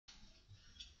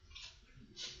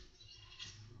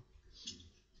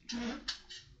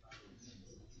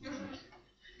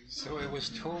So I was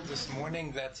told this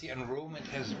morning that the enrollment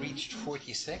has reached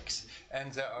 46,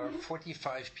 and there are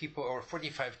 45 people or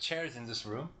 45 chairs in this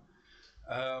room.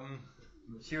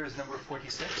 Here is number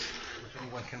 46, if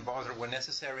anyone can bother when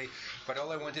necessary. But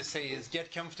all I want to say is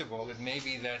get comfortable. It may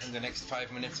be that in the next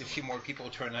 5 minutes a few more people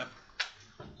turn up,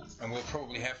 and we'll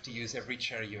probably have to use every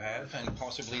chair you have, and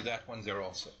possibly that one there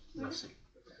also. We'll see.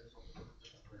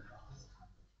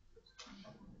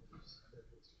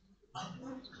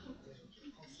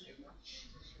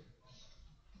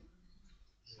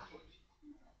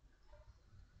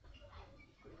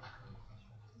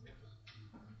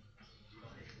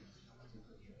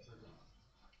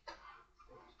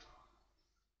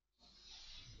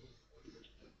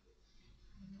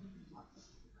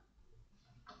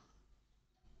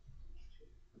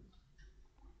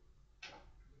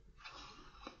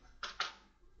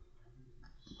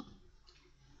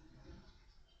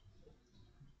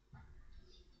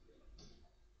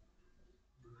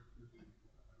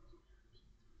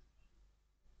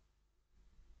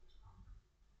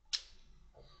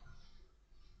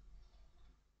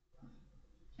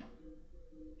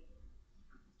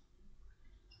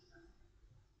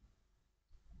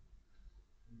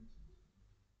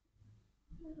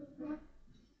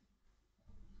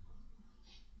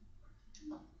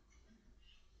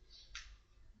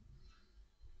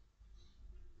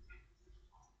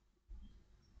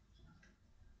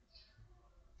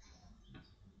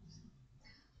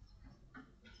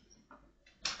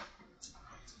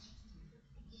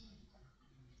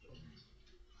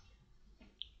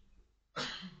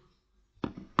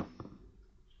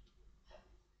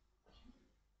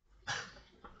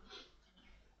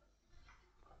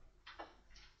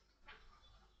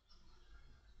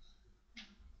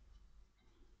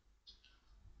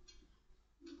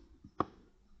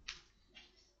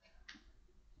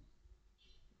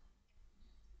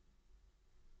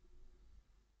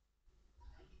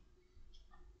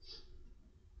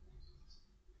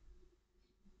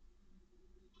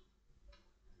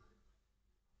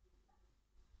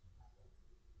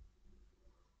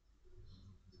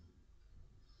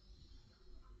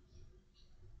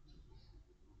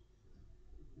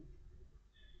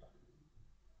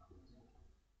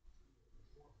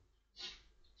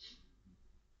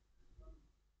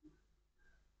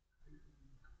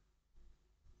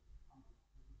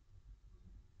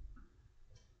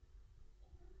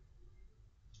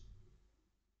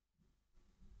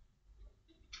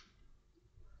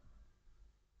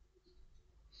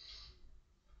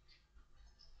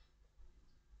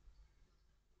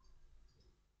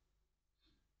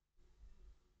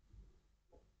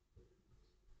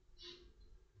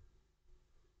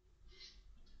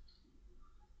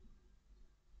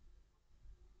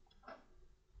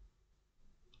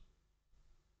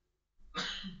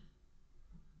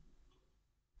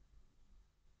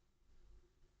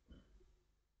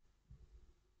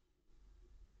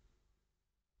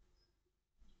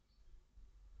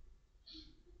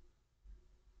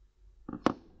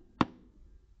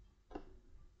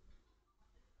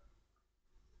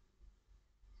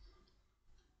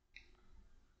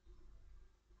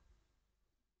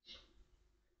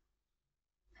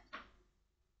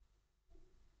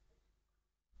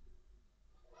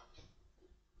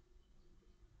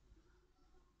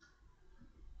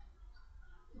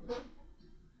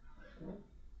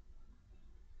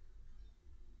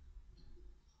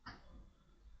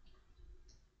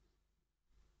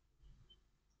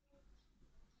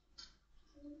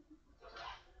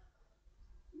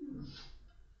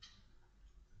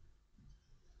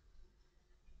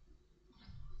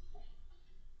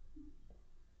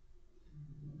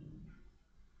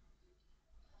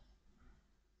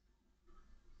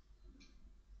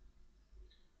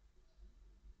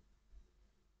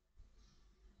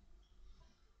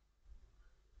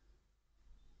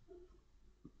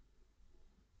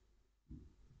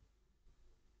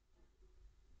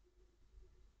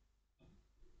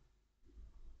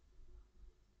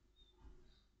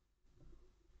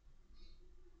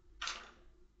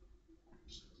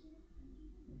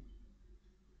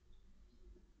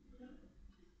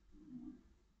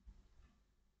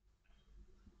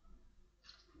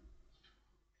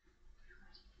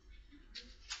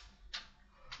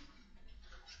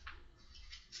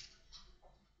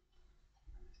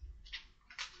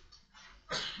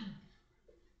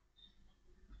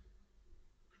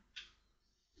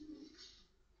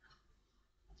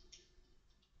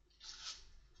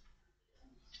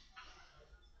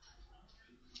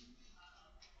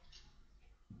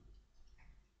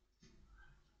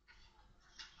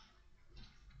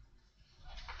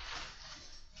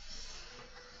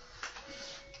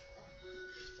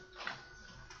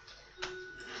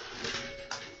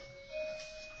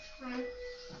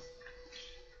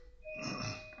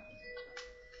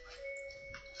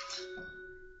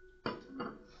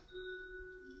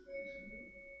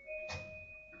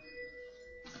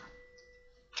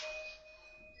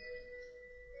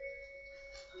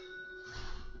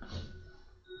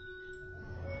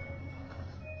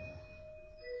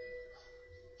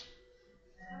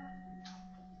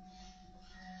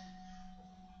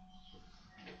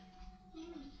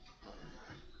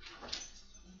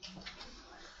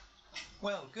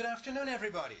 Well, good afternoon,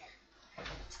 everybody.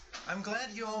 I'm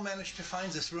glad you all managed to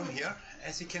find this room here.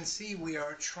 As you can see, we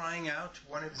are trying out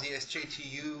one of the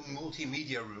SJTU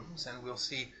multimedia rooms, and we'll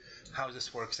see how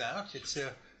this works out. It's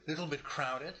a little bit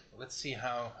crowded. Let's see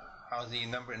how the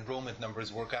enrollment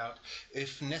numbers work out.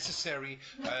 If necessary,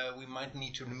 we might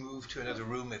need to move to another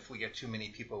room if we get too many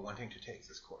people wanting to take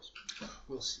this course.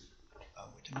 We'll see.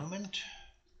 Wait a moment.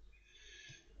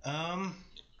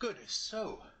 Good.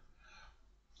 So,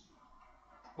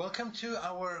 welcome to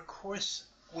our course,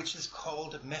 which is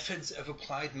called Methods of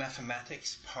Applied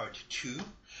Mathematics Part 2.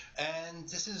 And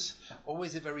this is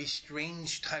always a very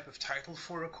strange type of title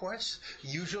for a course.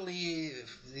 Usually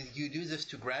you do this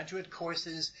to graduate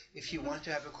courses if you want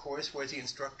to have a course where the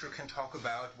instructor can talk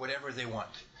about whatever they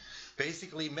want.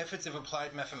 Basically, Methods of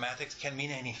Applied Mathematics can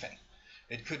mean anything.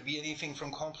 It could be anything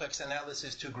from complex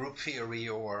analysis to group theory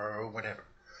or whatever.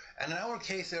 And in our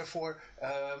case, therefore,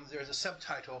 there's a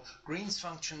subtitle, Green's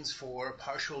Functions for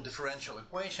Partial Differential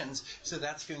Equations, so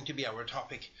that's going to be our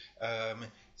topic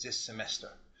this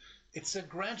semester. It's a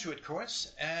graduate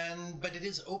course, but it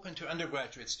is open to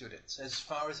undergraduate students. As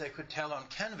far as I could tell on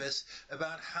Canvas,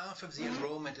 about half of the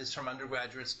enrollment is from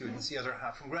undergraduate students, the other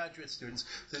half from graduate students,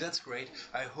 so that's great.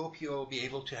 I hope you'll be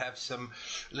able to have a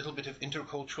little bit of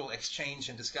intercultural exchange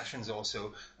and discussions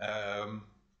also,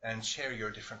 and share your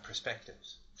different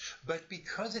perspectives. But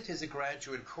because it is a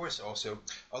graduate course also,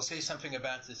 I'll say something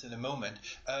about this in a moment,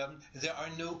 there are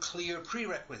no clear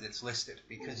prerequisites listed,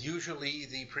 because usually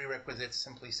the prerequisites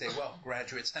simply say, well,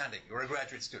 graduate standing, you're a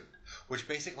graduate student, which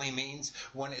basically means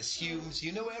one assumes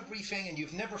you know everything and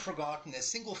you've never forgotten a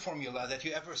single formula that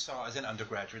you ever saw as an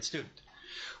undergraduate student,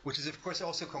 which is of course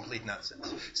also complete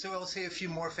nonsense. So I'll say a few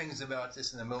more things about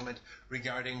this in a moment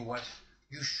regarding what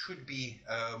you should be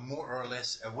more or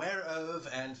less aware of,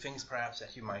 and things perhaps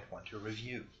that you might want to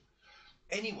review.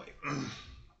 Anyway,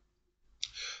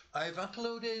 I've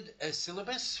uploaded a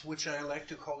syllabus, which I like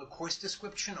to call a course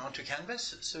description, onto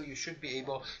Canvas, so you should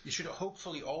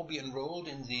hopefully all be enrolled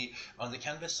on the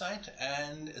Canvas site,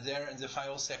 and there in the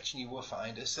file section you will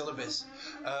find a syllabus.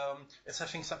 It's I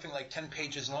think something like 10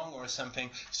 pages long or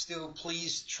something. Still,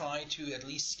 please try to at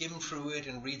least skim through it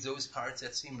and read those parts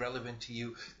that seem relevant to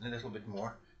you in a little bit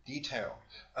more detail.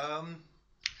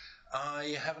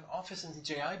 I have an office in the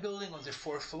JI building on the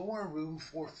 4th floor, room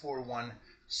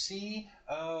 441C.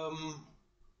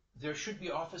 There should be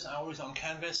office hours on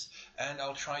Canvas, and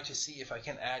I'll try to see if I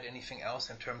can add anything else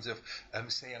in terms of,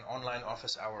 say, an online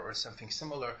office hour or something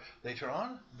similar later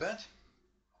on. But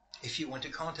if you want to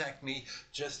contact me,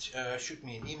 just shoot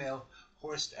me an email,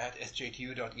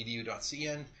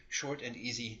 horst@sjtu.edu.cn, short and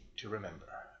easy to remember.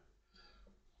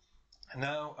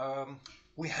 Now,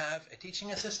 we have a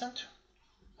teaching assistant.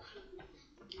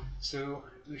 So,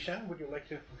 Ushan, would you like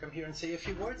to come here and say a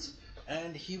few words?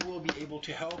 And he will be able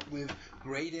to help with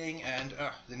grading, and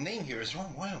the name here is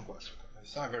wrong. Wow,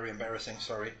 it's not very embarrassing,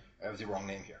 sorry. I have the wrong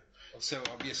name here. So,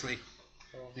 obviously,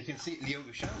 you can see Leo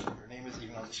Ushan, your name is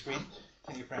even on the screen.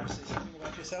 Can you perhaps say something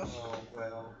about yourself?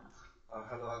 Hello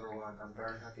everyone. I'm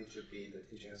very happy to be the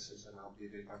teaching assistant of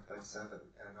vv557,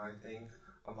 and I think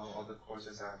among all the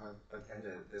courses I have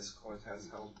attended, this course has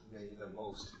helped me the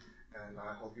most. And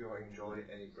I hope you will enjoy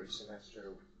a great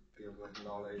semester filled with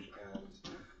knowledge and,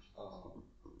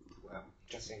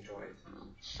 just enjoy it.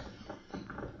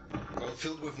 Well,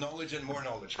 filled with knowledge and more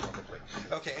knowledge, probably.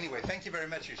 Okay, anyway, thank you very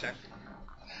much, Yushan.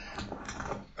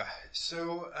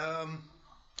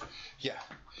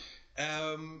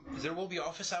 There will be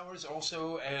office hours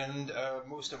also, and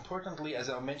most importantly, as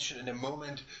I'll mention in a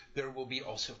moment, there will be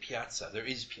also Piazza. There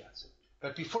is Piazza.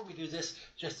 But before we do this,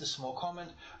 just a small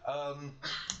comment.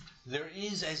 There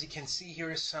is, as you can see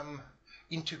here, some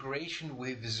integration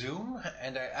with Zoom,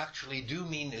 and I actually do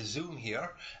mean a Zoom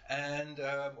here, and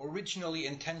originally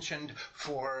intentioned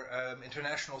for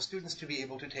international students to be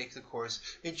able to take the course.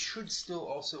 It should still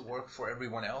also work for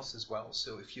everyone else as well,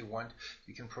 so if you want,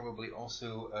 you can probably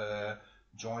also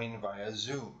join via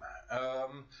Zoom.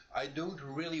 I don't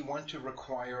really want to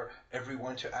require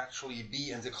everyone to actually be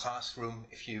in the classroom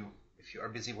if you are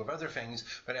busy with other things,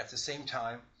 but at the same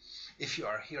time, if you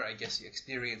are here, I guess the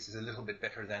experience is a little bit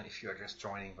better than if you are just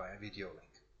joining via video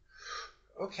link.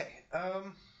 Okay,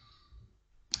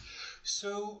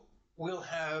 so we'll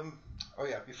have,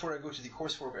 before I go to the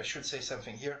coursework, I should say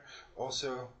something here.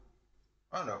 Also,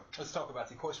 let's talk about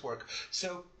the coursework.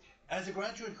 So, as a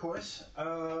graduate course,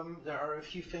 there are a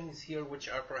few things here which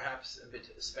are perhaps a bit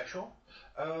special.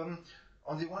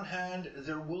 On the one hand,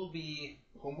 there will be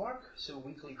homework, so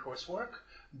weekly coursework,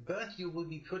 but you will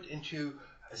be put into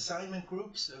assignment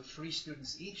groups of 3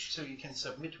 students each, so you can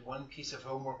submit one piece of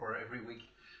homework or every week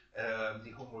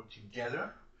the homework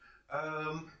together.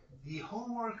 The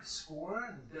homework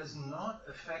score does not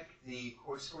affect the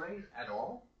course grade at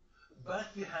all, but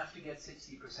you have to get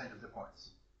 60% of the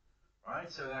points.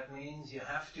 Right? So that means you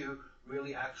have to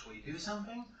really actually do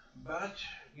something, but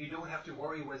you don't have to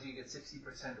worry whether you get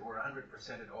 60% or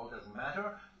 100%, it all doesn't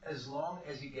matter, as long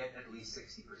as you get at least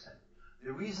 60%.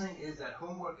 The reasoning is that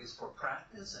homework is for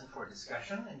practice and for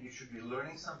discussion, and you should be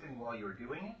learning something while you're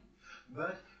doing it,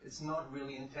 but it's not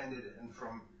really intended, and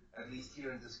from at least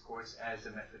here in this course, as a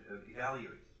method of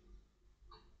evaluating.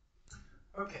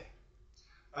 Okay.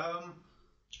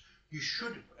 You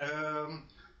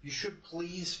should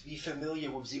please be familiar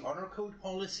with the honor code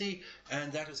policy,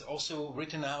 and that is also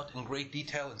written out in great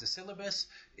detail in the syllabus.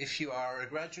 If you are a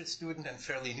graduate student and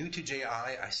fairly new to JI,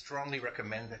 I strongly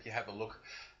recommend that you have a look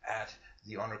at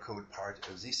the honor code part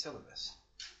of the syllabus.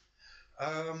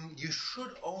 You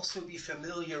should also be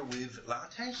familiar with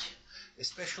LaTeX,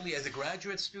 especially as a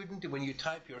graduate student. When you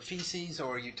type your theses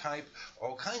or you type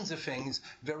all kinds of things,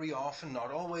 very often, not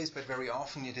always, but very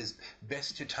often it is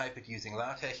best to type it using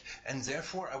LaTeX, and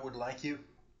therefore I would like you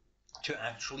to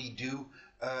actually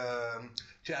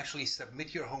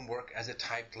submit your homework as a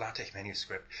typed LaTeX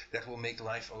manuscript. That will make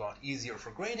life a lot easier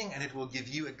for grading, and it will give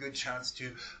you a good chance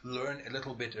to learn a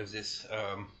little bit of this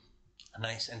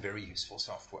nice and very useful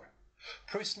software.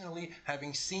 Personally,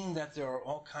 having seen that there are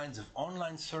all kinds of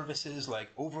online services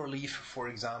like Overleaf, for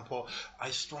example,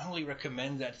 I strongly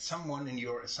recommend that someone in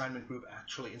your assignment group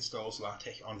actually installs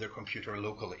LaTeX on their computer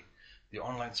locally. The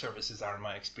online services are, in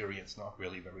my experience, not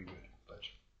really very good, but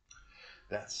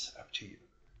that's up to you.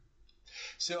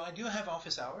 So I do have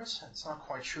office hours. It's not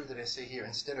quite true that I say here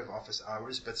instead of office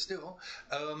hours, but still,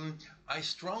 I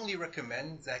strongly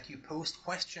recommend that you post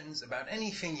questions about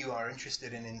anything you are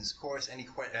interested in this course,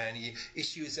 any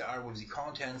issues that are with the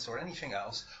contents or anything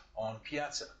else on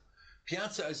Piazza.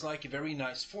 Piazza is like a very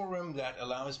nice forum that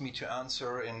allows me to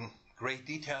answer in great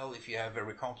detail if you have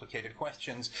very complicated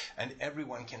questions, and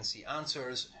everyone can see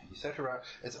answers, etc.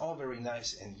 It's all very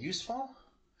nice and useful.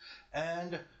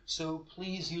 And so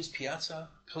please use Piazza.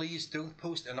 Please don't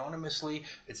post anonymously.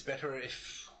 It's better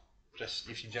if you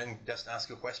just ask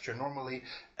a question normally.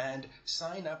 And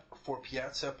sign up for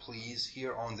Piazza, please,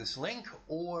 here on this link,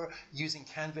 or using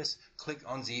Canvas, click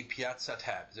on the Piazza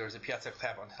tab. There's a Piazza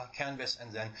tab on Canvas,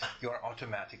 and then you're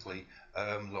automatically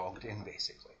logged in,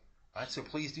 basically. Right? So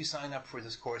please do sign up for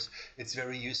this course. It's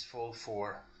very useful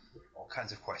for all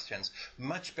kinds of questions.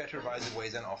 Much better, by the way,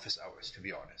 than office hours, to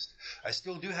be honest. I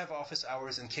still do have office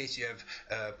hours in case you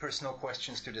have personal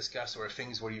questions to discuss or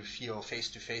things where you feel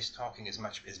face-to-face talking is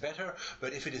better.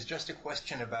 But if it is just a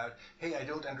question about, hey, I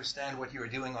don't understand what you're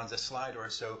doing on the slide or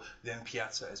so, then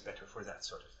Piazza is better for that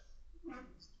sort of thing.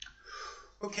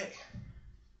 Okay.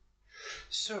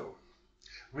 So,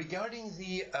 regarding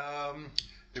the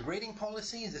grading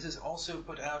policy, this is also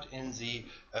put out in the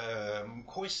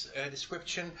course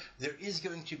description. There is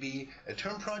going to be a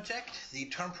term project. The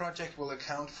term project will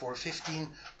account for 15%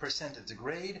 of the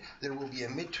grade. There will be a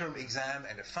midterm exam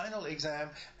and a final exam,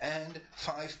 and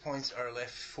 5 points are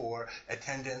left for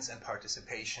attendance and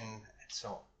participation and so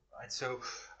on. Right? So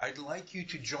I'd like you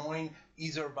to join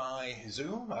either by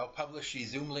Zoom. I'll publish the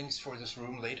Zoom links for this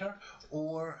room later,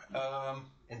 or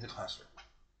in the classroom.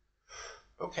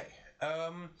 Okay.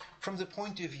 From the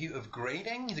point of view of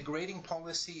grading, the grading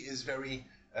policy is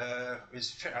I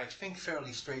think,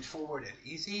 fairly straightforward and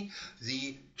easy.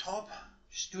 The top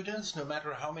students, no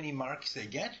matter how many marks they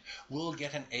get, will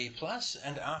get an A+,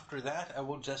 and after that I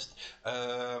will just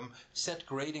set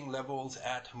grading levels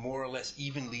at more or less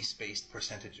evenly spaced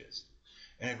percentages.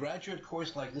 In a graduate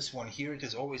course like this one here, it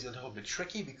is always a little bit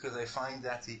tricky because I find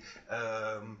that the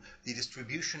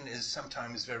distribution is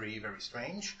sometimes very, very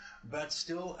strange. But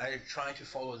still, I try to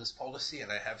follow this policy,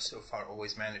 and I have so far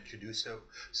always managed to do so.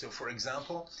 So, for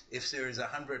example, if there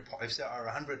are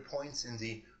 100 points in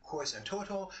the course in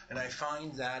total, and I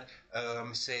find that,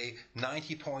 say,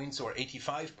 90 points or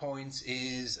 85 points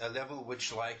is a level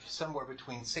which, like, somewhere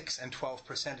between 6 and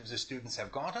 12% of the students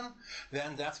have gotten,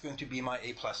 then that's going to be my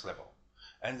A+ level.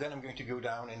 And then I'm going to go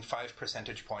down in 5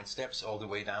 percentage point steps all the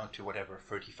way down to whatever,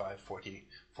 35, 40,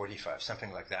 45,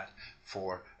 something like that,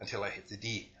 until I hit the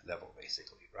D level,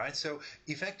 basically, right? So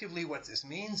effectively what this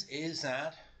means is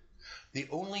that the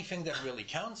only thing that really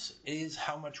counts is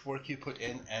how much work you put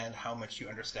in and how much you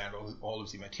understand all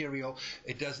of the material.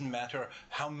 It doesn't matter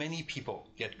how many people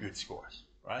get good scores,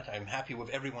 right? I'm happy with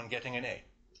everyone getting an A.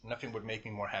 Nothing would make me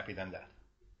more happy than that.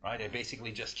 Right? I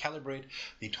basically just calibrate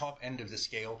the top end of the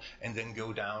scale and then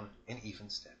go down in even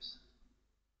steps.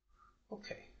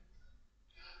 Okay.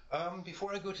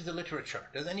 Before I go to the literature,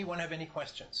 does anyone have any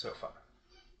questions so far?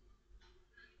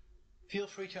 Feel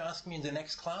free to ask me in the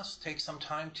next class. Take some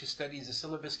time to study the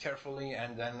syllabus carefully,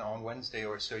 and then on Wednesday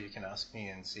or so you can ask me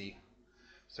and see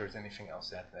if there's anything else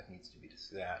that needs to be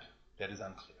that is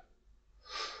unclear.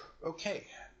 Okay.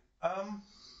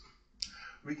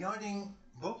 Regarding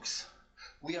books,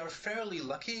 we are fairly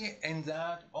lucky in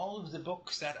that all of the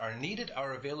books that are needed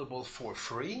are available for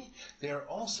free. They are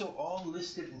also all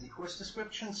listed in the course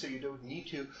description, so you don't need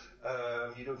to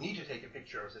take a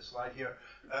picture of the slide here.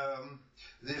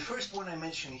 The first one I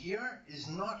mention here is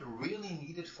not really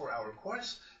needed for our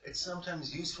course. It's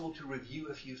sometimes useful to review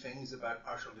a few things about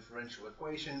partial differential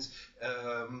equations,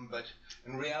 but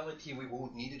in reality we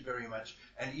won't need it very much.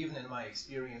 And even in my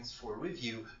experience for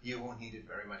review, you won't need it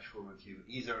very much for review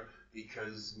either,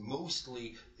 because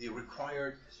mostly the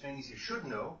required things you should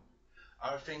know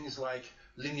are things like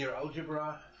linear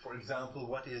algebra, for example,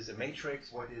 what is a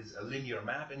matrix, what is a linear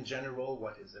map in general,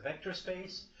 what is a vector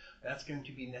space. That's going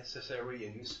to be necessary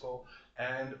and useful.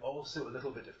 And also a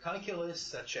little bit of calculus,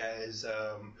 such as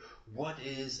what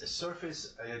is a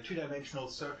surface, a two-dimensional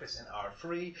surface in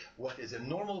R3, what is a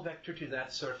normal vector to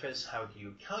that surface, how do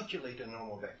you calculate a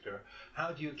normal vector,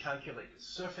 how do you calculate a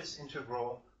surface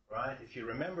integral, right? If you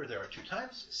remember, there are two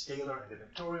types, scalar and a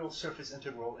vectorial surface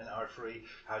integral in R3.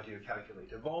 How do you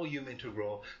calculate a volume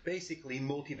integral? Basically,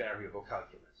 multivariable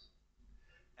calculus.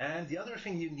 And the other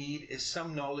thing you need is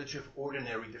some knowledge of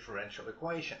ordinary differential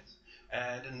equations.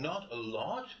 And not a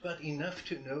lot, but enough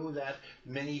to know that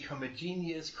many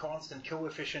homogeneous, constant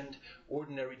coefficient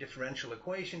ordinary differential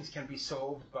equations can be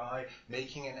solved by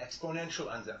making an exponential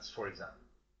ansatz, for example.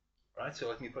 Right, so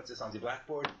let me put this on the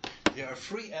blackboard. There are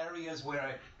three areas where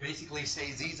I basically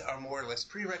say these are more or less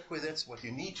prerequisites, what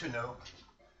you need to know.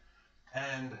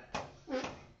 And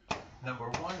number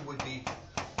one would be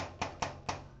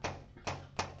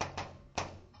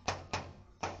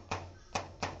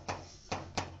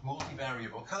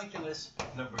multivariable calculus.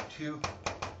 Number two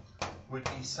would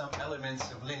be some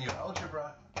elements of linear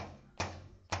algebra.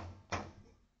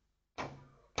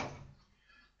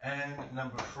 And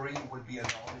number three would be a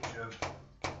knowledge of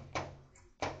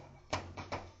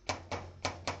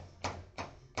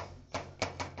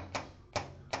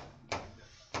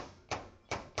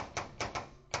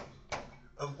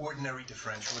ordinary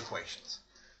differential equations.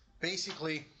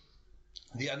 Basically,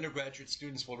 the undergraduate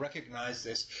students will recognize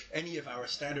this. Any of our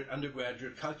standard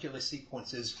undergraduate calculus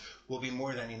sequences will be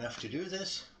more than enough to do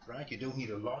this, right? You don't need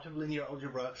a lot of linear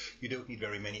algebra, you don't need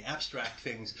very many abstract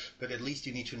things, but at least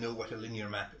you need to know what a linear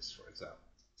map is, for example.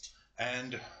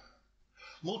 And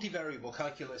multivariable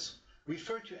calculus,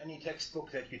 refer to any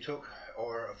textbook that you took,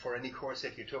 or for any course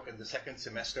that you took in the second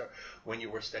semester when you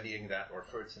were studying that, or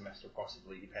third semester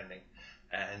possibly, depending.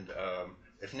 And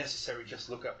if necessary, just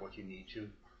look up what you need to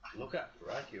look up,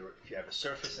 right? If you have a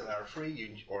surface in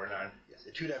R3,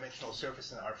 a two-dimensional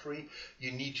surface in R3,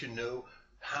 you need to know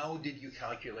how did you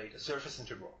calculate a surface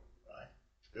integral, right?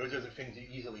 Those are the things you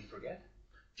easily forget.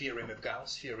 Theorem of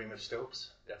Gauss, theorem of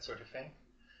Stokes, that sort of thing.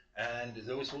 And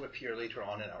those will appear later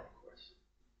on in our course.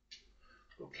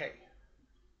 Okay.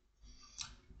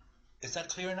 Is that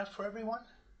clear enough for everyone?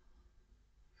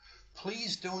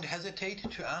 Please don't hesitate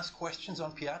to ask questions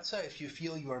on Piazza if you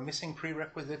feel you are missing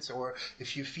prerequisites, or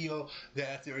if you feel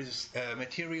that there is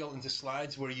material in the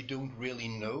slides where you don't really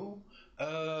know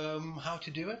how to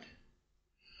do it.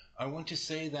 I want to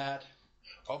say that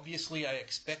obviously I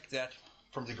expect that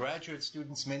from the graduate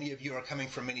students, many of you are coming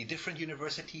from many different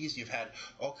universities. You've had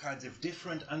all kinds of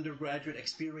different undergraduate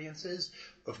experiences.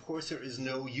 Of course, there is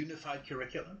no unified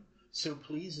curriculum. So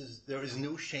please, there is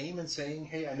no shame in saying,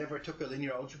 hey, I never took a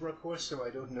linear algebra course, so I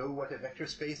don't know what a vector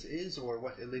space is, or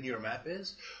what a linear map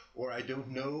is, or I don't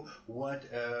know what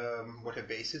a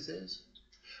basis is.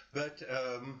 But,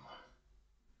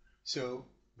 so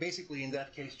basically in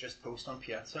that case, just post on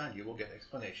Piazza and you will get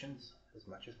explanations as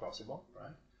much as possible,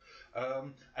 right?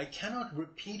 I cannot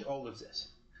repeat all of this.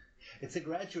 It's a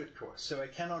graduate course, so I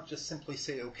cannot just simply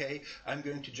say, okay, I'm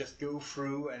going to just go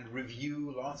through and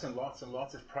review lots and lots and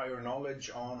lots of prior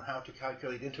knowledge on how to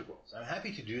calculate integrals. I'm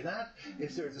happy to do that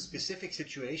if there's a specific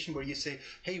situation where you say,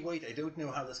 hey, wait, I don't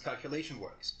know how this calculation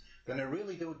works. Then I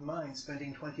really don't mind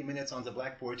spending 20 minutes on the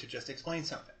blackboard to just explain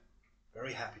something.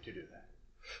 Very happy to do that.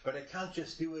 But I can't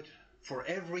just do it for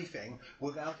everything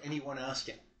without anyone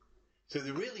asking. So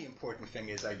the really important thing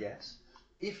is, I guess,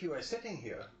 if you are sitting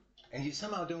here and you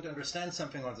somehow don't understand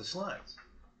something on the slides,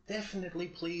 definitely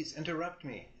please interrupt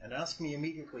me and ask me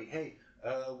immediately, hey,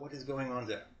 what is going on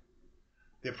there?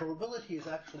 The probability is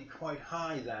actually quite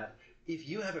high that if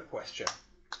you have a question,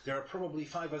 there are probably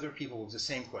 5 other people with the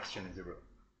same question in the room.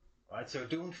 Right? So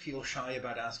don't feel shy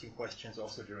about asking questions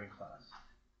also during class.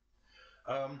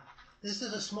 This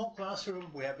is a small classroom.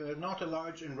 We have not a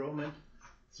large enrollment.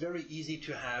 It's very easy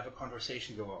to have a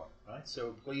conversation go on, right?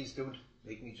 So please don't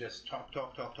make me just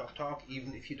talk,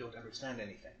 even if you don't understand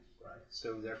anything, right?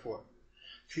 So therefore,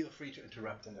 feel free to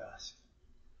interrupt and ask.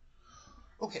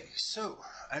 Okay, so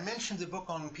I mentioned the book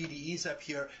on PDEs up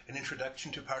here, An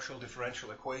Introduction to Partial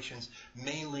Differential Equations,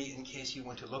 mainly in case you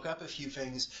want to look up a few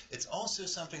things. It's also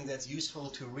something that's useful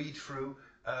to read through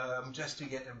just to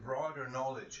get a broader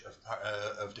knowledge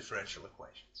of differential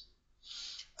equations.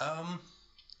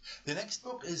 The next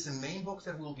book is the main book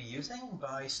that we'll be using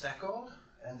by Stackold,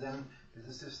 and then his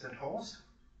assistant Holst.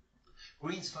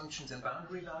 Green's Functions and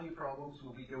Boundary Value Problems.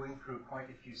 We'll be going through quite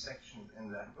a few sections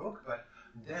in that book, but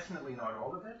definitely not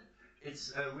all of it.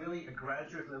 It's really a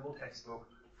graduate level textbook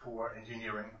for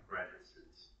engineering graduate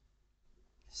students.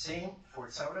 Same for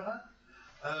Zauderer.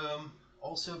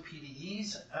 Also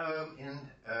PDEs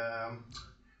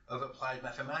of applied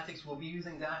mathematics. We'll be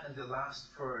using that in the last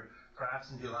third,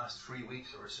 perhaps in the last 3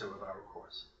 weeks or so of our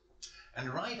course. And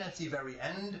right at the very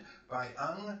end, by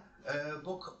Ang, a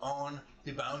book on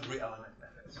the boundary element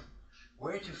methods.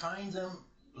 Where to find them?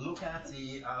 Look at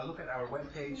our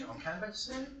webpage on Canvas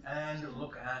and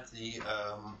look at the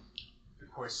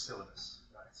course syllabus.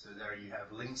 Right? So there you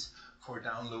have links for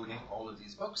downloading all of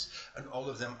these books, and all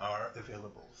of them are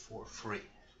available for free.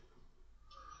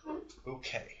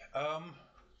 Okay.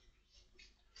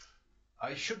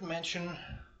 I should mention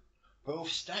both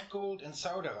Stackold and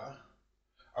Zauderer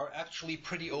are actually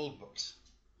pretty old books.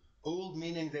 Old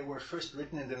meaning they were first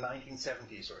written in the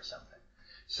 1970s or something.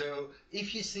 So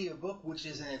if you see a book which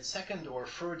is in its second or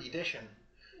third edition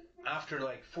after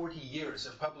like 40 years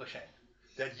of publishing,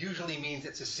 that usually means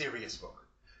it's a serious book.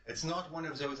 It's not one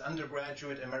of those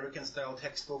undergraduate American-style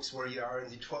textbooks where you are in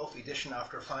the 12th edition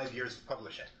after 5 years of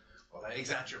publishing. Well, I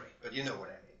exaggerate, but you know what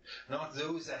I mean. Not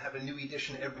those that have a new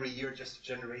edition every year just to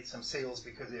generate some sales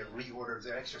because they have reordered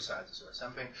their exercises or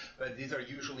something, but these are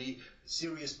usually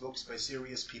serious books by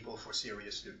serious people for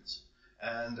serious students.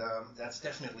 And that's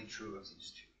definitely true of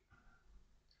these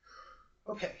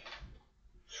two. Okay.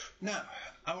 Now,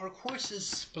 our course is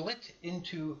split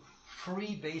into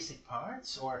 3 basic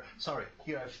parts, or, sorry,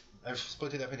 here I've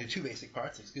split it up into 2 basic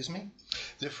parts, excuse me.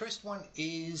 The first one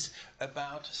is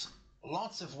about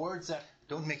lots of words that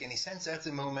don't make any sense at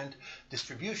the moment.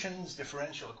 Distributions,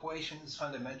 differential equations,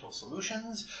 fundamental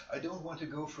solutions. I don't want to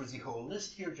go through the whole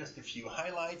list here, just a few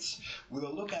highlights. We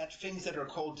will look at things that are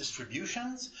called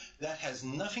distributions. That has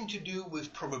nothing to do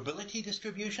with probability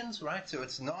distributions, right? So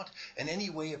it's not in any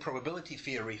way a probability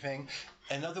theory thing.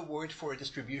 Another word for a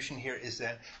distribution here is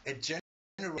that a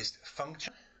generalized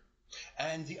function.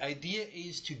 And the idea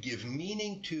is to give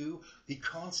meaning to the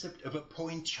concept of a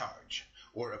point charge,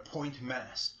 or a point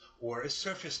mass, or a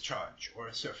surface charge, or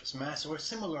a surface mass, or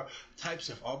similar types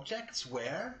of objects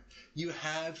where you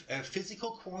have a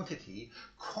physical quantity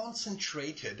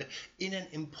concentrated in an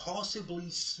impossibly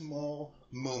small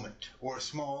moment, or a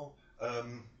small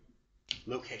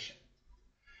location.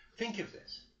 Think of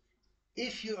this.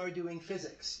 If you are doing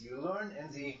physics, you learn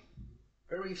in the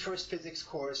very first physics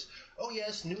course, oh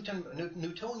yes,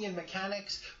 Newtonian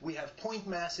mechanics, we have point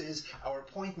masses, our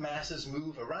point masses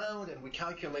move around, and we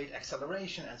calculate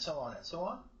acceleration, and so on and so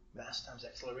on. Mass times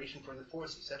acceleration for the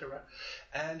force, etc.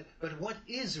 But what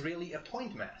is really a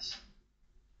point mass?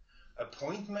 A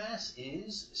point mass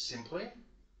is simply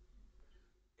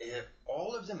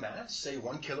all of the mass, say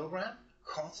 1 kilogram,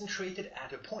 concentrated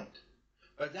at a point.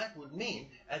 But that would mean,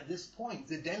 at this point,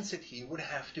 the density would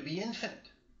have to be infinite.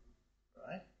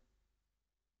 Right?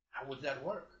 How would that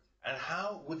work? And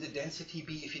how would the density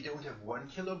be if you don't have 1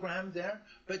 kilogram there,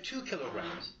 but 2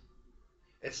 kilograms?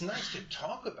 It's nice to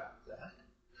talk about that.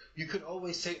 You could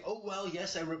always say, oh, well,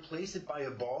 yes, I replace it by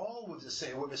a ball with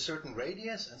a certain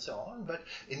radius and so on. But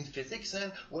in physics,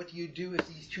 then, what do you do if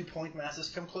these 2 point masses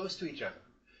come close to each other?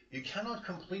 You cannot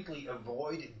completely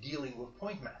avoid dealing with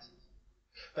point masses.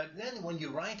 But then when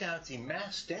you write out the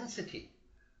mass density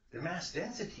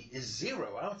is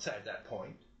 0 outside that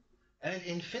point, and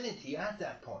infinity at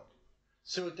that point.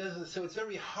 So it's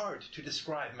very hard to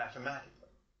describe mathematically.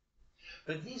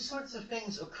 But these sorts of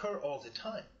things occur all the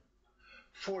time.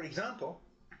 For example,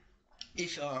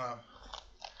 if let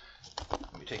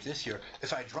me take this here.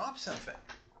 If I drop something,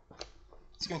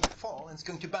 it's going to fall and it's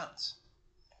going to bounce.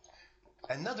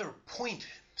 Another point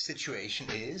situation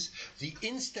is the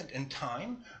instant in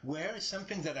time where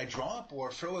something that I drop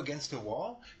or throw against a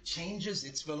wall changes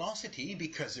its velocity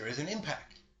because there is an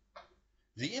impact.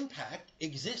 The impact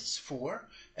exists for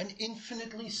an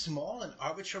infinitely small and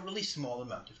arbitrarily small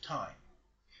amount of time.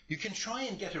 You can try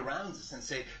and get around this and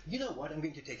say, you know what, I'm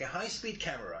going to take a high-speed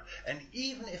camera, and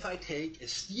even if I take a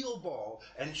steel ball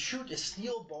and shoot a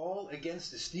steel ball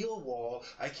against a steel wall,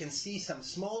 I can see some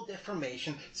small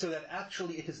deformation so that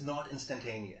actually it is not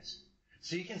instantaneous.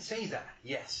 So you can say that,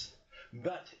 yes.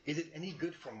 But is it any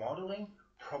good for modeling?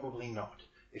 Probably not.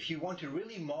 If you want to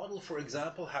really model, for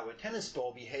example, how a tennis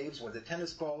ball behaves when the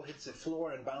tennis ball hits the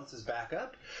floor and bounces back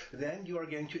up, then you are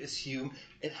going to assume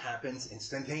it happens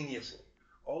instantaneously.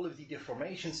 All of the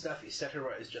deformation stuff,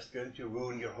 etc., is just going to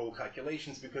ruin your whole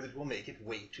calculations because it will make it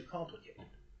way too complicated.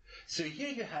 So here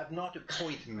you have not a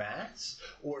point mass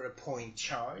or a point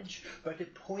charge, but a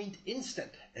point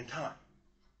instant in time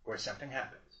where something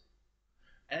happens.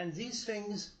 And these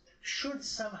things should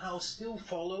somehow still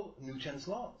follow Newton's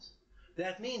laws.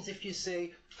 That means if you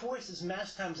say force is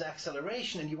mass times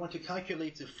acceleration and you want to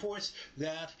calculate the force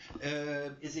that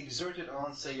is exerted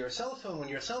on, say, your cell phone when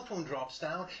your cell phone drops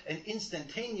down and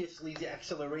instantaneously the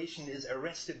acceleration is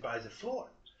arrested by the floor,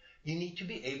 you need to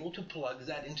be able to plug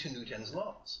that into Newton's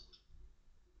laws.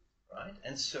 Right?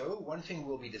 And so one thing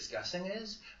we'll be discussing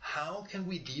is how can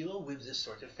we deal with this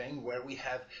sort of thing where we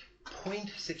have point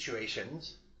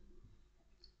situations.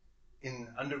 In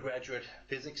undergraduate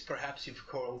physics, perhaps you've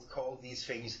called these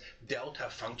things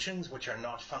delta functions, which are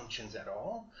not functions at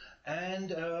all. And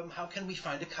how can we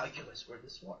find a calculus where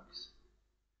this works?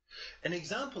 An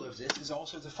example of this is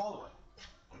also the following.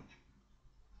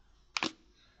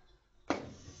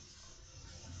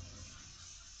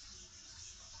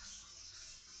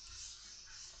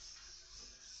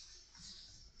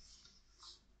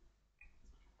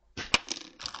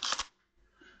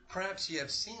 Perhaps you have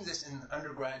seen this in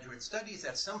undergraduate studies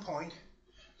at some point.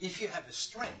 If you have a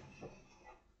string,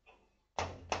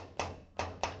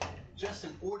 just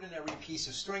an ordinary piece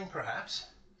of string perhaps,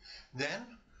 then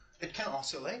it can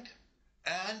oscillate,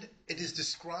 and it is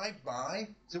described by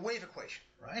the wave equation,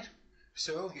 right?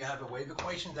 So you have a wave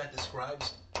equation that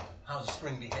describes how the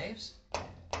string behaves.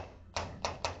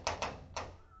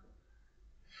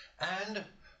 And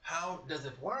how does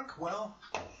it work? Well,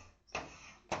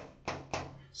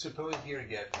 suppose here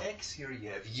you have x, here you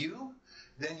have u,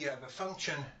 then you have a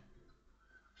function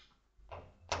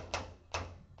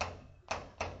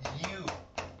u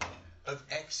of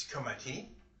x comma t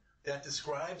that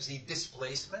describes the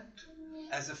displacement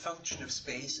as a function of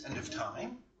space and of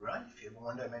time, right? If you have a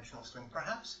one-dimensional string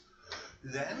perhaps.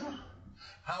 Then,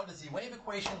 how does the wave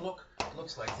equation look? It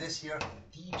looks like this here,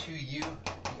 d2u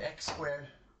dx squared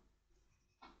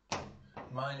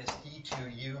minus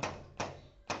d2u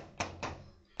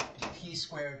t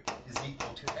squared is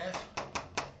equal to f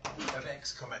of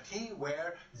x comma t,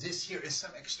 where this here is some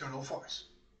external force,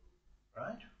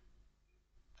 right?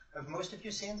 Have most of you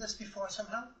seen this before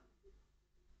somehow?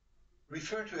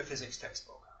 Refer to a physics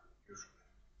textbook, usually.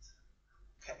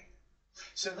 Okay.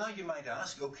 So now you might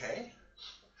ask, okay,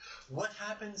 what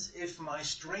happens if my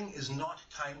string is not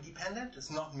time dependent,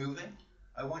 it's not moving?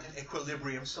 I want an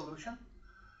equilibrium solution.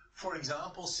 For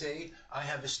example, say I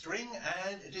have a string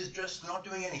and it is just not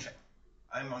doing anything.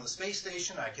 I'm on the space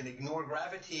station, I can ignore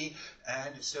gravity,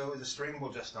 and so the string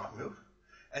will just not move.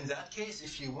 In that case,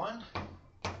 if you want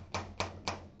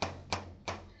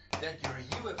that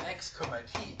your u of x comma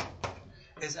t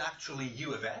is actually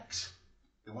u of x,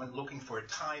 the one looking for a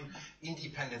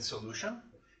time-independent solution,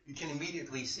 you can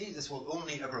immediately see this will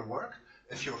only ever work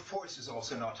if your force is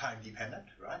also not time-dependent,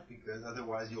 right? Because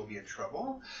otherwise you'll be in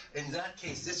trouble. In that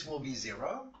case, this will be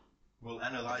 0. We'll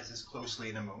analyze this closely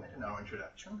in a moment in our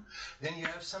introduction. Then you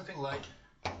have something like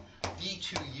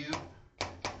d2u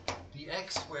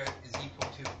dx squared is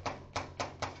equal to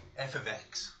f of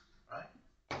x, right?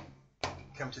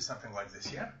 Come to something like this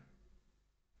here.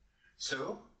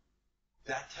 So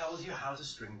that tells you how the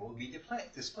string will be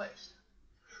displaced.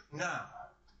 Now,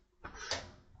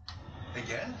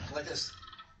 again, let us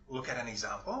look at an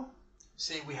example.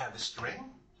 Say we have a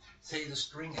string. Say the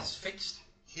string is fixed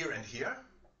here and here.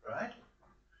 Right?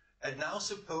 And now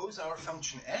suppose our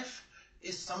function f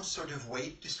is some sort of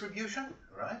weight distribution,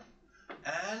 right?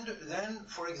 And then,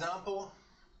 for example,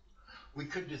 we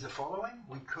could do the following.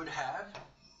 We could have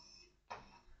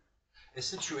a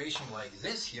situation like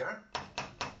this here,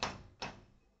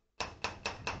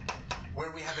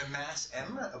 where we have a mass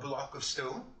m, a block of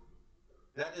stone,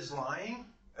 that is lying,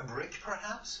 a brick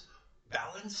perhaps,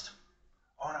 balanced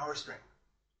on our string.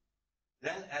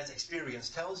 Then, as experience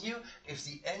tells you, if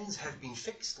the ends have been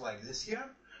fixed like this here,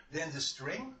 then the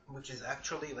string, which is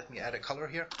actually, let me add a color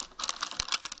here,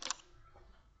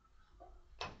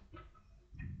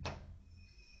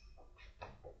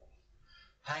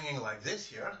 hanging like this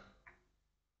here,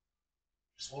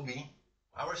 this will be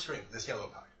our string, this yellow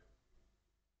part.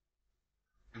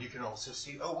 And you can also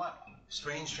see, oh wow,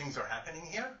 strange things are happening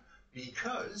here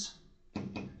because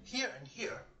here and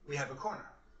here we have a corner,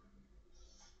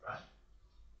 right?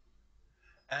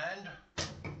 And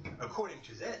according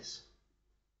to this,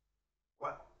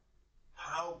 well,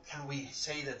 how can we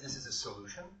say that this is a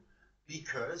solution?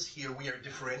 Because here we are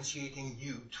differentiating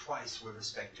u twice with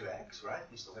respect to x, right?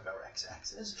 We still have our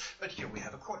x-axis, but here we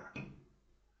have a corner.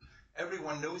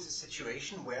 Everyone knows a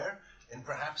situation where, and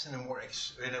perhaps in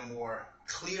a more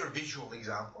clear visual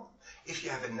example, if you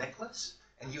have a necklace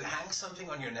and you hang something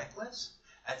on your necklace,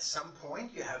 at some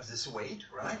point you have this weight,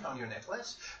 right, on your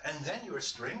necklace, and then your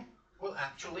string will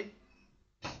actually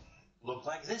look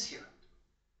like this here.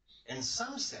 In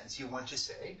some sense, you want to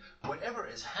say, whatever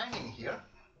is hanging here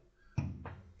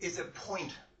is a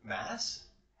point mass,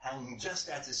 hanging just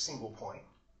at a single point.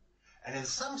 And in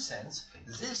some sense,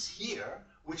 this here,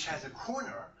 which has a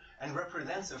corner and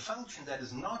represents a function that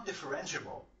is not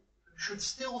differentiable, should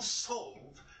still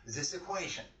solve this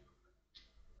equation.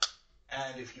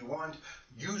 And if you want,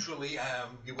 usually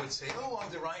you would say, oh,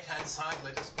 on the right-hand side,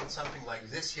 let us put something like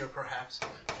this here, perhaps,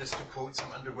 just to quote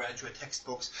some undergraduate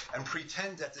textbooks, and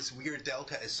pretend that this weird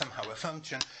delta is somehow a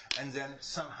function, and then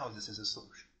somehow this is a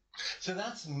solution. So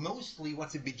that's mostly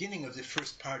what the beginning of the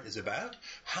first part is about.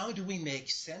 How do we make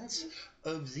sense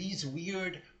of these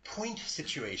weird point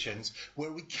situations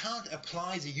where we can't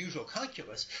apply the usual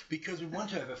calculus because we want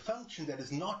to have a function that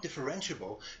is not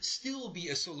differentiable still be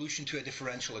a solution to a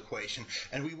differential equation,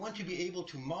 and we want to be able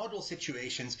to model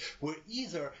situations where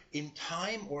either in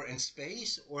time or in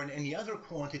space or in any other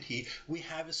quantity we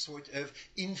have a sort of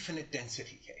infinite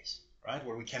density case, right,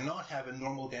 where we cannot have a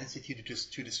normal density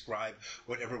to describe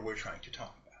whatever we're trying to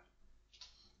talk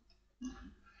about.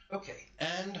 Okay,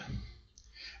 and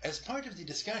as part of the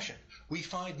discussion, we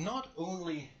find not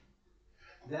only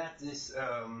that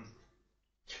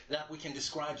that we can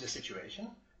describe the situation,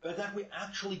 but that we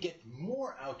actually get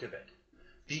more out of it.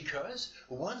 Because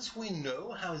once we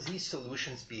know how these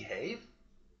solutions behave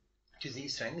to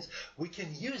these things, we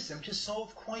can use them to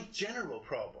solve quite general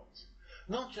problems.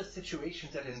 Not just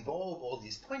situations that involve all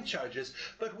these point charges,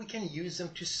 but we can use them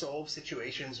to solve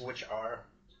situations which are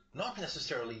not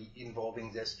necessarily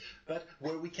involving this, but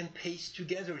where we can paste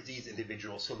together these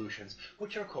individual solutions,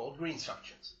 which are called Green's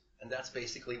functions. And that's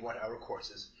basically what our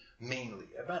course is mainly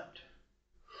about.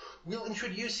 We'll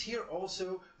introduce here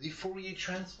also the Fourier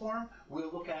transform.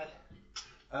 We'll look at,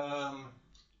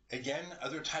 again,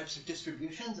 other types of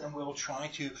distributions, and we'll try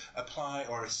to apply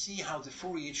or see how the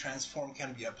Fourier transform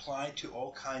can be applied to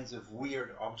all kinds of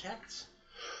weird objects.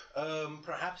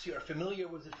 Perhaps you are familiar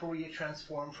with the Fourier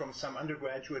transform from some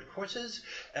undergraduate courses,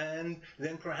 and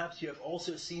then perhaps you have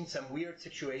also seen some weird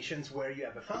situations where you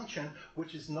have a function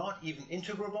which is not even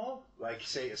integrable, like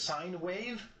say a sine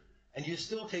wave, and you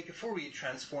still take a Fourier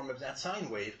transform of that sine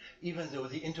wave, even though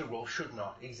the integral should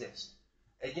not exist.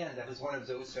 Again, that is one of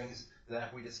those things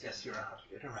that we discuss here on how to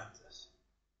get around this.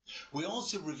 We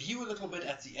also review a little bit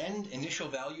at the end initial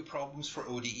value problems for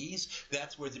ODEs.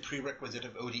 That's where the prerequisite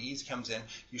of ODEs comes in.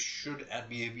 You should,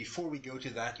 before we go to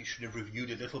that, you should have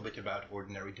reviewed a little bit about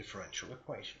ordinary differential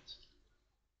equations.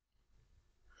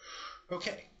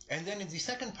 Okay, and then in the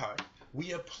second part,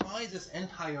 we apply this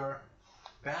entire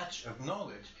batch of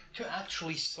knowledge to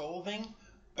actually solving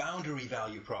boundary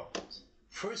value problems.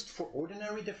 First for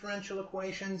ordinary differential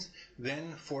equations,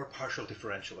 then for partial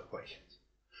differential equations.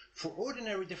 For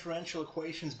ordinary differential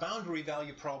equations, boundary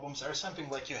value problems are something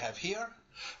like you have here,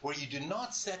 where you do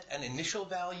not set an initial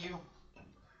value.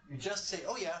 You just say,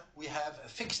 oh yeah, we have a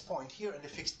fixed point here and a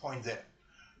fixed point there.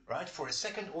 Right? For a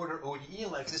second order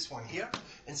ODE like this one here,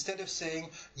 instead of saying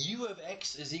u of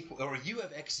x is equal, or u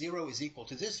of x0 is equal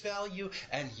to this value,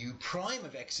 and u prime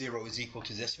of x0 is equal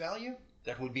to this value,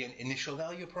 that would be an initial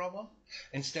value problem.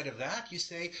 Instead of that, you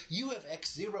say u of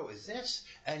x0 is this,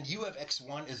 and u of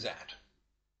x1 is that.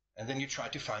 And then you try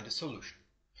to find a solution.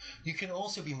 You can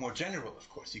also be more general, of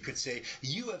course. You could say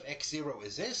u of x0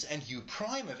 is this, and u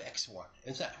prime of x1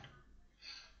 is that.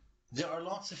 There are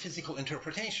lots of physical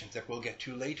interpretations that we'll get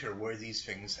to later where these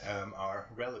things are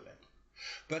relevant.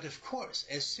 But of course,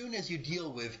 as soon as you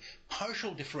deal with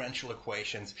partial differential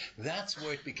equations, that's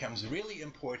where it becomes really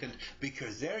important,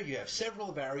 because there you have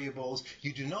several variables.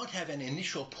 You do not have an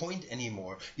initial point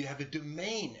anymore. You have a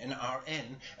domain in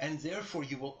Rn, and therefore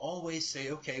you will always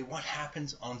say, okay, what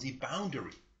happens on the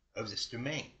boundary of this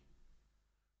domain?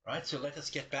 Right? So let us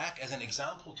get back as an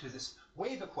example to this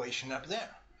wave equation up there.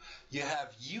 You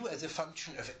have u as a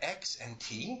function of x and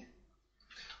t.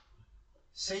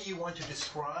 Say you want to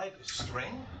describe a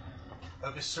string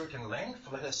of a certain length,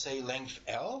 let us say length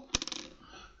L.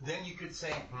 Then you could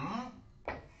say,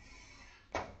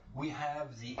 we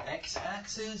have the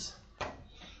x-axis,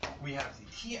 we have the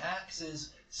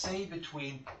t-axis, say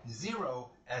between 0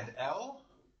 and L.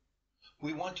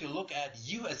 We want to look at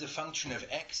u as a function of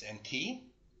x and t.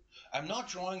 I'm not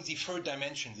drawing the third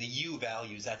dimension, the u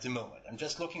values at the moment. I'm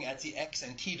just looking at the x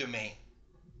and t domain,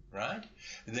 right?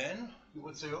 Then you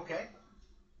would say, okay,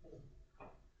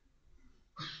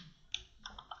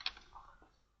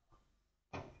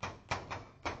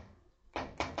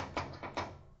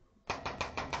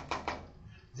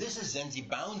 this is then the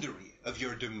boundary of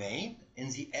your domain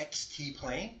in the xt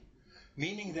plane,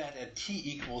 meaning that at t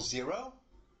equals 0,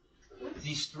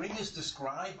 the string is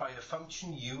described by a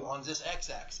function u on this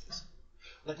x-axis.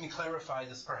 Let me clarify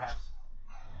this perhaps.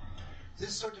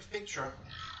 This sort of picture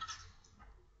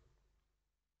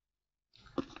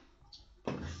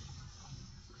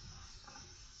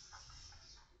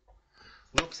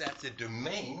looks at the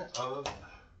domain of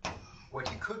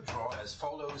what you could draw as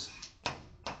follows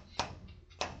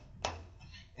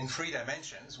in 3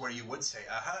 dimensions, where you would say,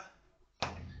 aha,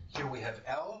 here we have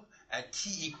L, at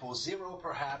t equals 0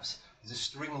 perhaps, the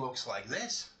string looks like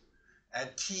this.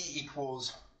 At t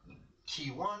equals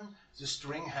t1, the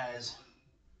string has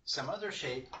some other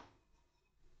shape,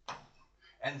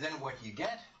 and then what you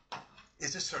get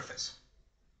is a surface.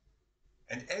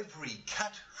 And every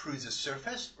cut through the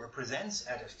surface represents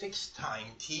at a fixed time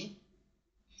t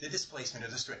the displacement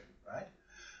of the string, right?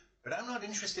 But I'm not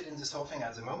interested in this whole thing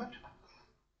at the moment.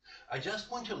 I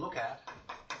just want to look at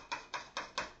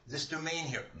this domain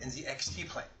here in the xt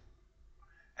plane.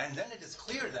 And then it is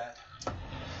clear that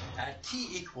at t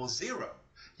equals 0,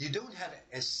 you don't have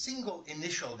a single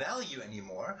initial value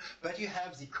anymore, but you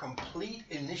have the complete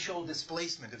initial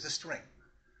displacement of the string.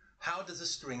 How does the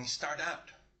string start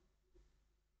out?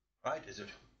 Right? Is it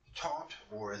taut,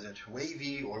 or is it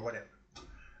wavy, or whatever?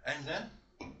 And then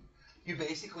you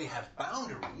basically have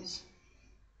boundaries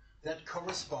that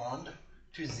correspond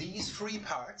to these 3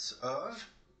 parts of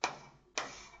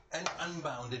an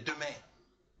unbounded domain.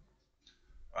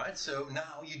 Right? So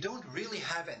now you don't really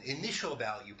have an initial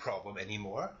value problem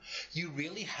anymore. You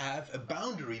really have a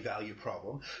boundary value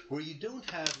problem where you don't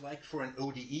have, like for an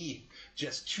ODE,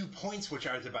 just 2 points which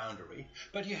are the boundary,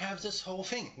 but you have this whole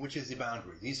thing which is the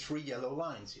boundary, these 3 yellow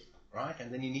lines here, right?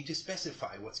 And then you need to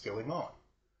specify what's going on.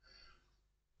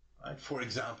 Right? For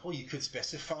example, you could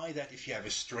specify that if you have a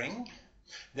string,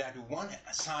 that one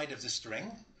side of the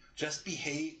string just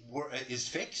is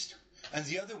fixed, and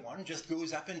the other one just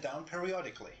goes up and down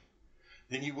periodically.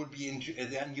 Then you would be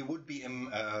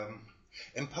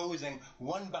imposing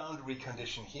one boundary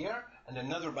condition here and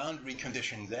another boundary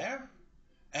condition there,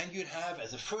 and you'd have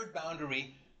as a third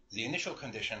boundary the initial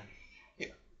condition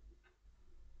here.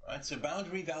 Right? So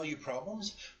boundary value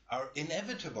problems are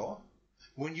inevitable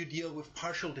when you deal with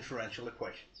partial differential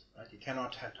equations. Right? You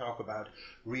cannot talk about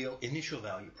real initial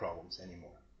value problems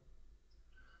anymore.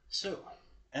 So,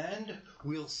 and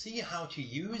we'll see how to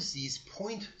use these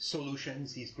point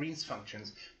solutions, these Green's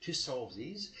functions, to solve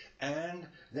these, and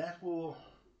that will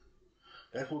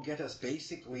get us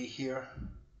basically here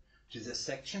to this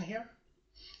section here.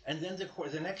 And then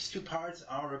the next 2 parts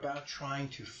are about trying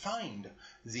to find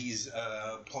these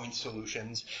point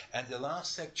solutions, and the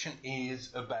last section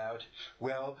is about,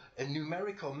 well, a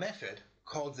numerical method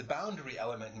called the boundary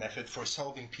element method for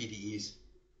solving PDEs,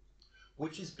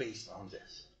 which is based on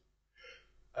this.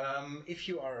 If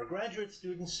you are a graduate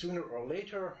student, sooner or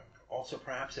later, also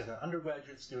perhaps as an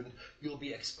undergraduate student, you'll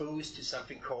be exposed to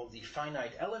something called the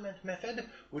finite element method,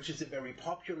 which is a very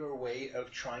popular way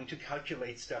of trying to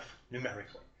calculate stuff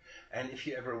numerically. And if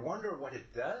you ever wonder what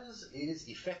it does, is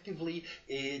effectively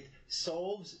it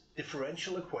solves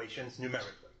differential equations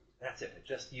numerically. That's it. It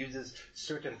just uses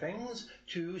certain things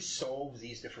to solve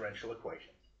these differential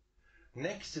equations.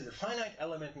 Next to the finite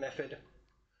element method,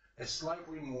 a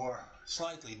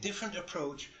slightly different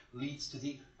approach leads to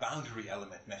the boundary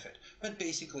element method. But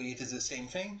basically it is the same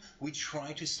thing. We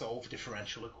try to solve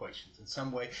differential equations in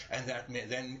some way, and that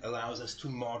then allows us to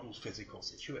model physical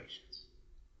situations.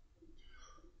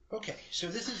 Okay, so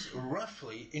this is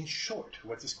roughly, in short,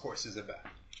 what this course is about.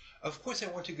 Of course, I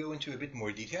want to go into a bit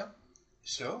more detail.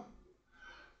 So,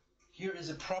 here is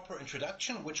a proper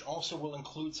introduction, which also will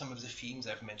include some of the themes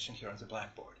I've mentioned here on the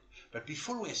blackboard. But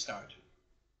before we start,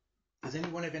 does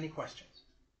anyone have any questions?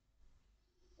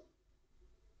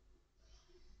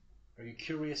 Are you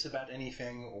curious about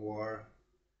anything, or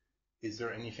is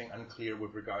there anything unclear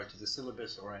with regard to the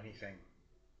syllabus or anything?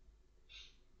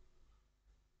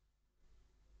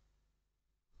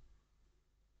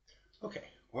 Okay,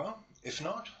 well, if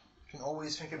not, you can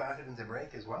always think about it in the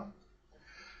break as well.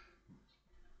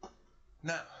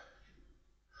 Now,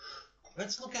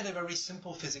 let's look at a very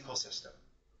simple physical system.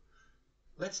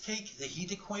 let's take the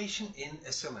heat equation in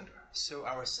a cylinder. So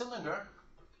our cylinder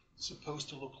is supposed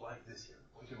to look like this here.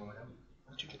 Wait a moment, I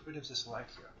want to get rid of this light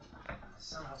here. I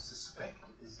somehow suspect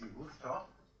it is the rooftop.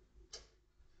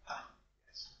 Ah,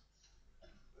 yes.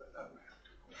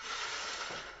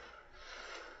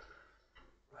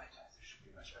 Right, this should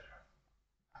be much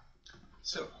better.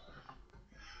 So,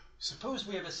 suppose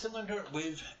we have a cylinder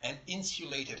with an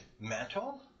insulated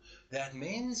mantle. That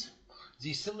means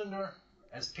the cylinder,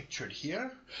 as pictured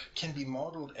here, can be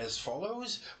modeled as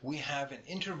follows. We have an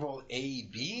interval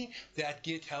AB that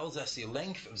tells us the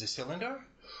length of the cylinder.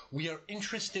 We are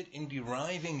interested in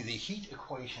deriving the heat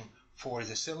equation for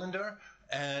the cylinder,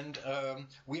 and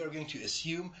we are going to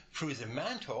assume through the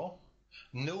mantle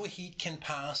no heat can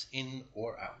pass in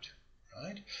or out.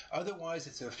 Right? Otherwise,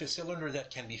 it's a cylinder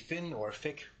that can be thin or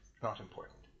thick, not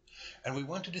important. And we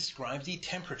want to describe the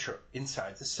temperature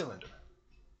inside the cylinder.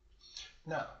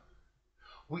 Now,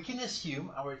 we can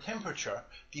assume our temperature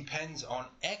depends on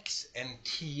X and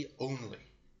T only.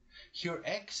 Here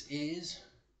X is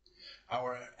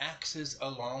our axis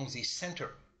along the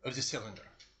center of the cylinder.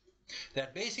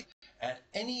 That basically, at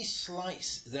any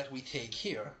slice that we take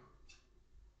here,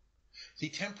 the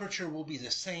temperature will be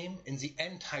the same in the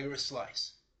entire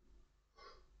slice.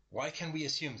 Why can we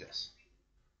assume this?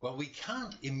 Well, we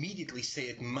can't immediately say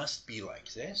it must be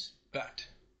like this, but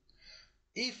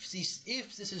if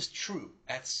this is true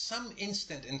at some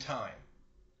instant in time,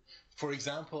 for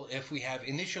example, if we have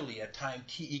initially at time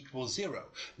t equals 0,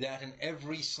 that in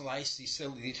every slice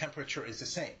the temperature is the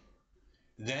same,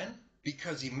 then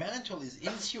because the mantle is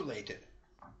insulated,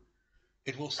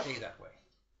 it will stay that way.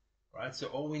 Right? So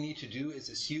all we need to do is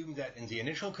assume that in the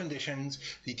initial conditions,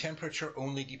 the temperature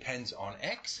only depends on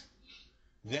X.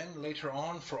 Then later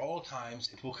on, for all times,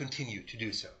 it will continue to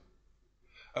do so.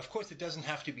 Of course, it doesn't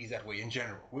have to be that way in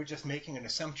general. We're just making an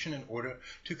assumption in order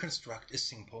to construct a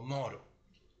simple model.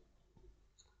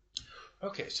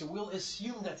 Okay, so we'll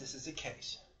assume that this is the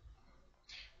case.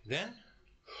 Then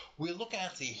we'll look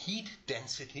at the heat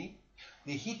density.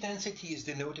 The heat density is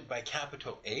denoted by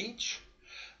capital H.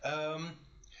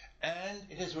 And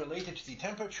it is related to the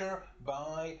temperature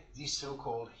by the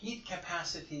so-called heat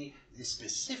capacity. The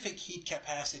specific heat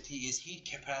capacity is heat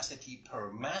capacity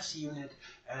per mass unit,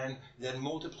 and then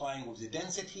multiplying with the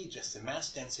density, just the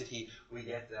mass density, we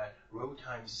get that rho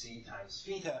times c times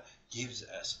theta gives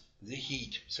us the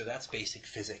heat. So that's basic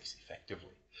physics,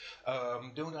 effectively.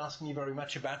 Don't ask me very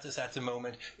much about this at the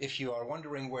moment. If you are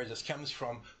wondering where this comes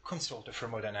from, consult a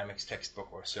thermodynamics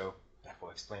textbook or so. That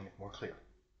will explain it more clearly.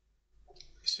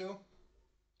 So,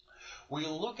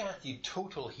 we'll look at the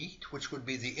total heat, which would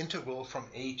be the integral from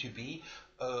A to B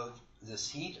of this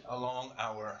heat along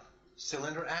our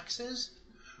cylinder axis,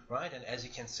 right? And as you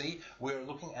can see, we're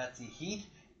looking at the heat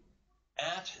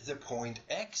at the point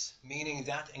X, meaning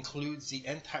that includes the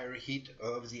entire heat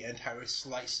of the entire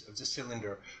slice of the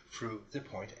cylinder through the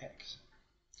point X.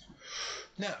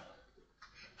 Now,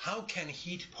 how can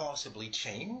heat possibly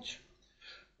change?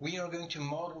 We are going to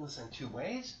model this in two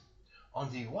ways. On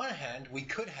the one hand, we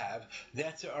could have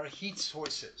that there are heat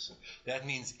sources. That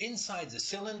means inside the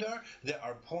cylinder, there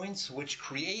are points which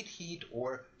create heat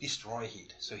or destroy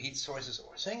heat. So heat sources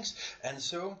or sinks. And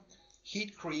so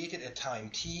heat created at time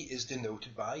t is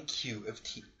denoted by Q of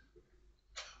t.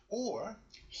 Or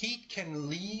heat can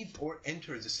leave or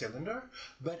enter the cylinder,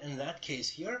 but in that case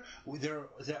here, there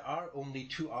are only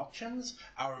two options.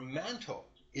 Our mantle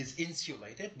is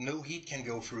insulated, no heat can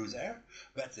go through there,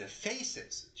 but the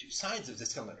faces, two sides of the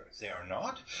cylinder, they are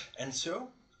not, and so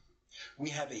we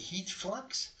have a heat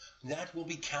flux that will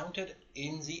be counted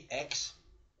in the x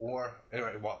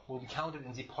will be counted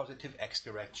in the positive x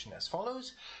direction as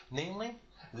follows, namely,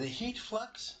 the heat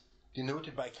flux,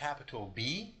 denoted by capital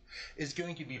B, is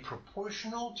going to be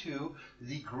proportional to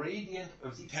the gradient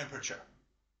of the temperature.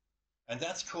 And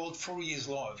that's called Fourier's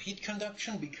law of heat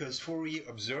conduction, because Fourier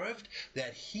observed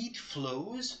that heat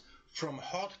flows from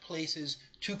hot places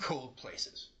to cold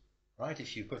places. Right?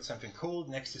 If you put something cold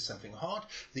next to something hot,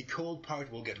 the cold part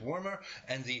will get warmer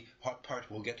and the hot part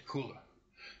will get cooler.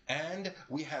 And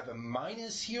we have a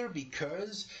minus here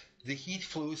because the heat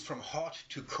flows from hot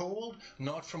to cold,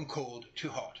 not from cold to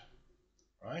hot.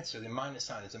 Right, so the minus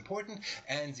sign is important,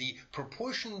 and the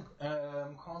proportion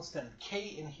constant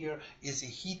K in here is a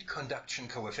heat conduction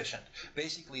coefficient.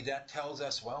 Basically, that tells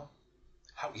us, well,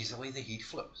 how easily the heat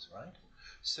flows, right?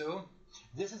 So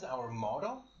this is our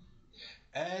model,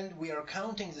 and we are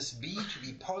counting this B to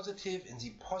be positive in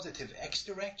the positive X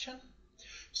direction,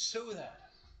 so that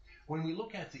when we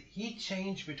look at the heat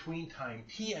change between time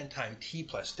T and time T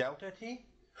plus delta T,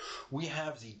 we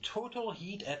have the total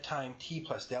heat at time t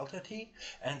plus delta t,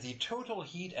 and the total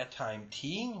heat at time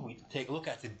t, we take a look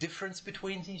at the difference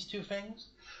between these two things.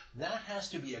 That has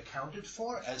to be accounted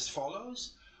for as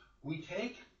follows. We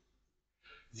take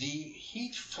the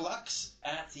heat flux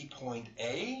at the point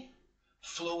A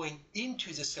flowing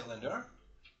into the cylinder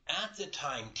at the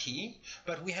time t,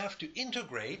 but we have to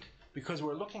integrate, because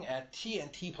we're looking at t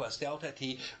and t plus delta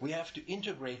t, we have to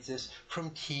integrate this from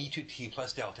t to t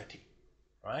plus delta t.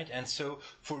 Right? And so,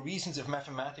 for reasons of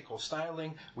mathematical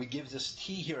styling, we give this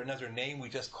t here another name, we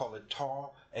just call it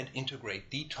tau, and integrate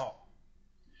d tau.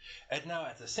 And now,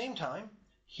 at the same time,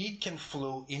 heat can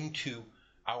flow into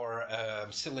our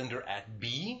cylinder at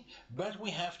B, but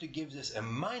we have to give this a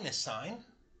minus sign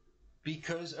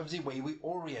because of the way we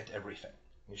orient everything.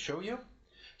 Let me show you.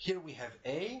 Here we have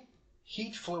A,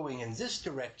 heat flowing in this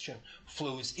direction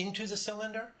flows into the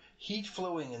cylinder, heat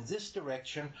flowing in this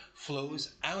direction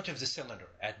flows out of the cylinder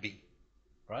at B.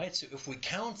 Right? So if we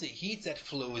count the heat that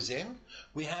flows in,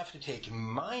 we have to take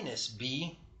minus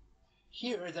B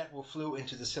here, that will flow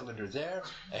into the cylinder there,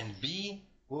 and B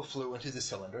will flow into the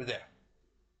cylinder there.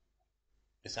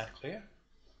 Is that clear?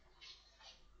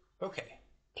 Okay.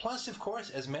 Plus, of course,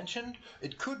 as mentioned,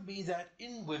 it could be that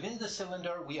within the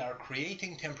cylinder we are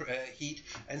creating heat,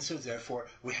 and so therefore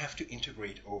we have to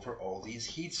integrate over all these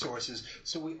heat sources,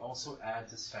 so we also add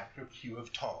this factor Q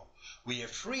of tau. We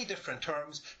have three different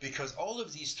terms, because all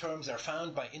of these terms are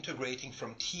found by integrating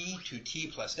from t to t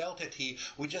plus delta t.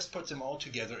 We just put them all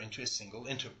together into a single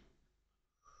integral.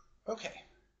 Okay.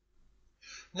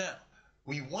 Now,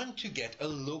 we want to get a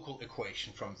local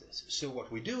equation from this. So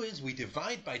what we do is we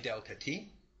divide by delta t,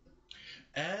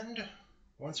 and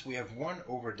once we have 1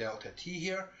 over delta t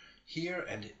here,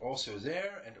 and also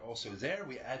there,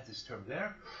 we add this term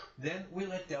there, then we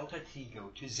let delta t go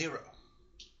to 0.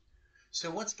 So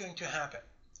what's going to happen?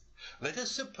 Let us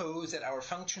suppose that our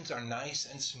functions are nice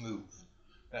and smooth.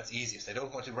 That's easiest. I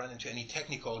don't want to run into any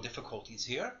technical difficulties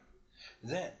here.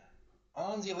 Then,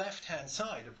 on the left-hand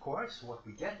side, of course, what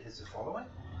we get is the following.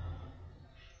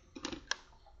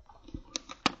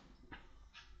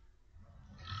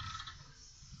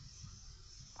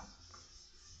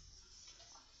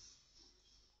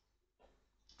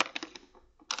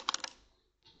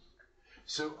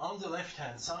 So on the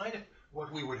left-hand side,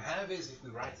 what we would have is, if we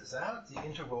write this out, the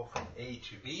integral from a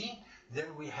to b,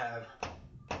 then we have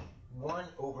 1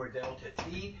 over delta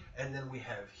t, and then we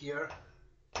have here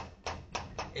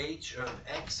h of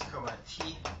x comma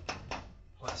t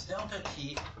plus delta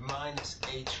t minus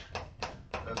h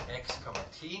of x comma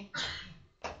t.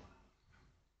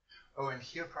 Oh, and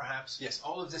here perhaps, yes,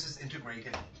 all of this is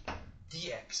integrated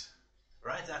dx,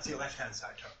 right? That's the left-hand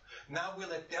side term. Now we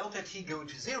let delta t go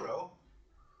to 0,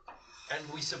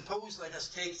 and we suppose, let us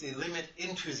take the limit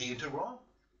into the integral.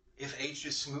 If h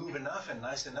is smooth enough and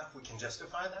nice enough, we can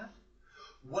justify that.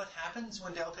 What happens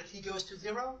when delta t goes to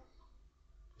 0?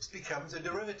 This becomes a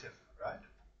derivative, right?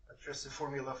 That's just the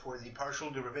formula for the partial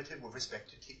derivative with respect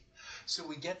to t. So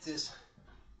we get this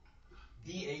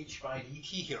dh by dt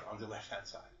here on the left-hand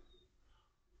side.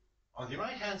 On the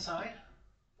right-hand side,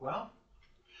 well,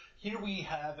 here we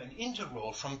have an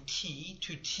integral from t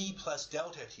to t plus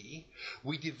delta t.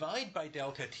 We divide by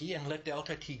delta t and let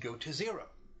delta t go to 0.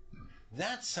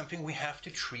 That's something we have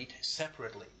to treat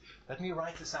separately. Let me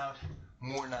write this out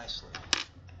more nicely.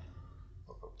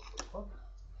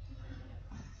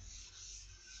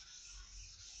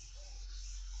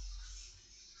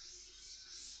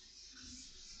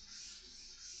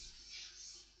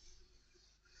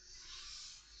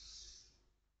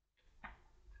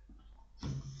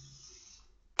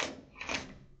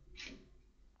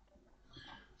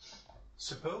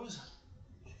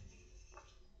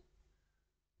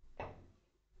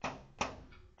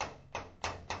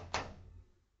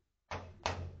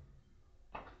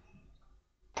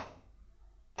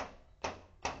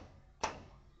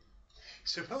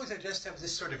 Suppose I just have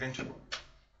this sort of integral.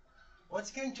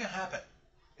 What's going to happen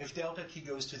if delta t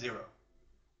goes to 0?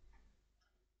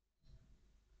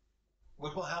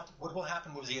 What will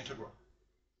happen with the integral?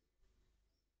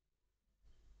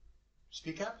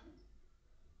 Speak up.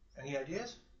 Any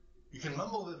ideas? You can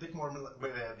mumble a bit more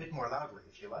loudly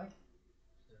if you like.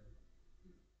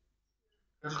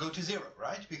 It'll go to 0,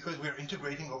 right? Because we're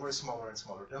integrating over a smaller and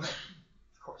smaller domain,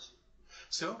 of course.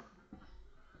 So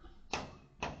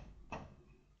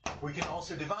we can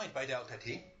also divide by delta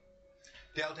t.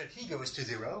 Delta t goes to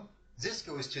 0. This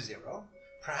goes to 0.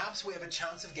 Perhaps we have a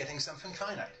chance of getting something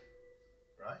finite,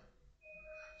 right?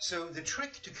 So the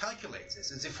trick to calculate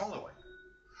this is the following.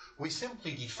 We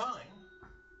simply define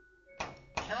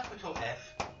capital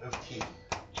F of t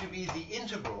to be the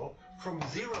integral from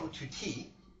 0 to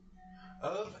t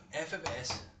of f of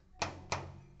s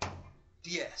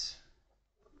ds.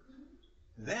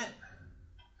 Then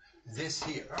this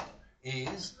here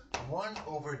is 1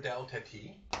 over delta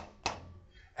t.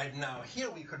 And now here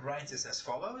we could write this as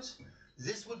follows.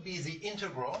 This would be the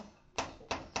integral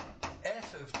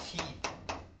f of t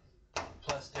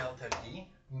plus delta t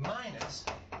minus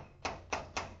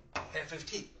f of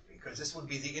t, because this would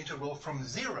be the integral from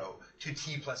 0 to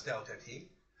t plus delta t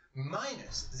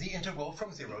minus the integral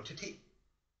from 0 to t.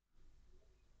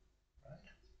 Right?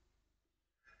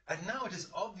 And now it is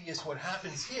obvious what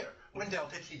happens here when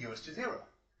delta t goes to 0.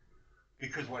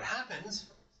 Because what happens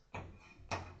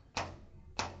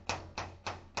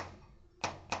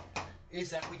is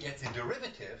that we get the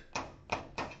derivative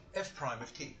f prime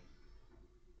of t.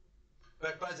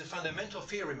 But by the fundamental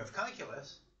theorem of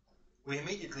calculus, we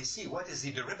immediately see what is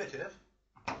the derivative.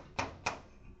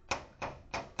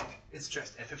 It's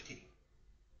just f of t.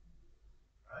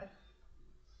 Right?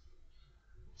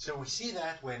 So we see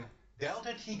that when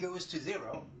delta t goes to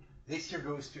 0, this here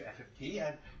goes to f of t,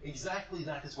 and exactly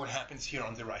that is what happens here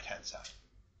on the right-hand side.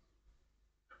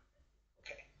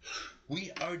 Okay.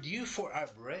 We are due for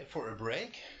a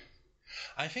break.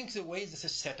 I think the way this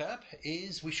is set up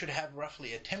is we should have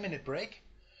roughly a 10-minute break.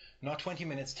 Not 20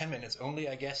 minutes, 10 minutes only,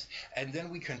 I guess. And then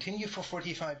we continue for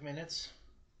 45 minutes.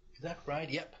 Is that right?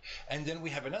 Yep. And then we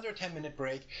have another 10-minute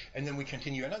break, and then we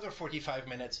continue another 45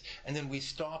 minutes, and then we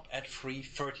stop at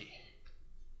 3:30.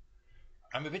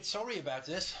 I'm a bit sorry about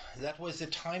this. That was the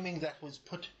timing that was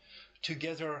put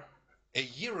together a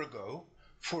year ago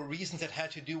for reasons that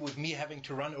had to do with me having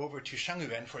to run over to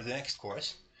Shanghuan for the next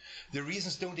course. The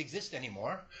reasons don't exist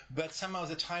anymore, but somehow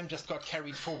the time just got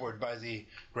carried forward by the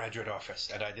graduate office,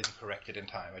 and I didn't correct it in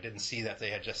time. I didn't see that they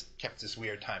had just kept this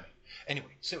weird timing.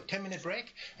 Anyway, so 10-minute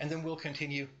break, and then we'll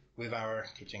continue with our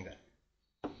teaching then.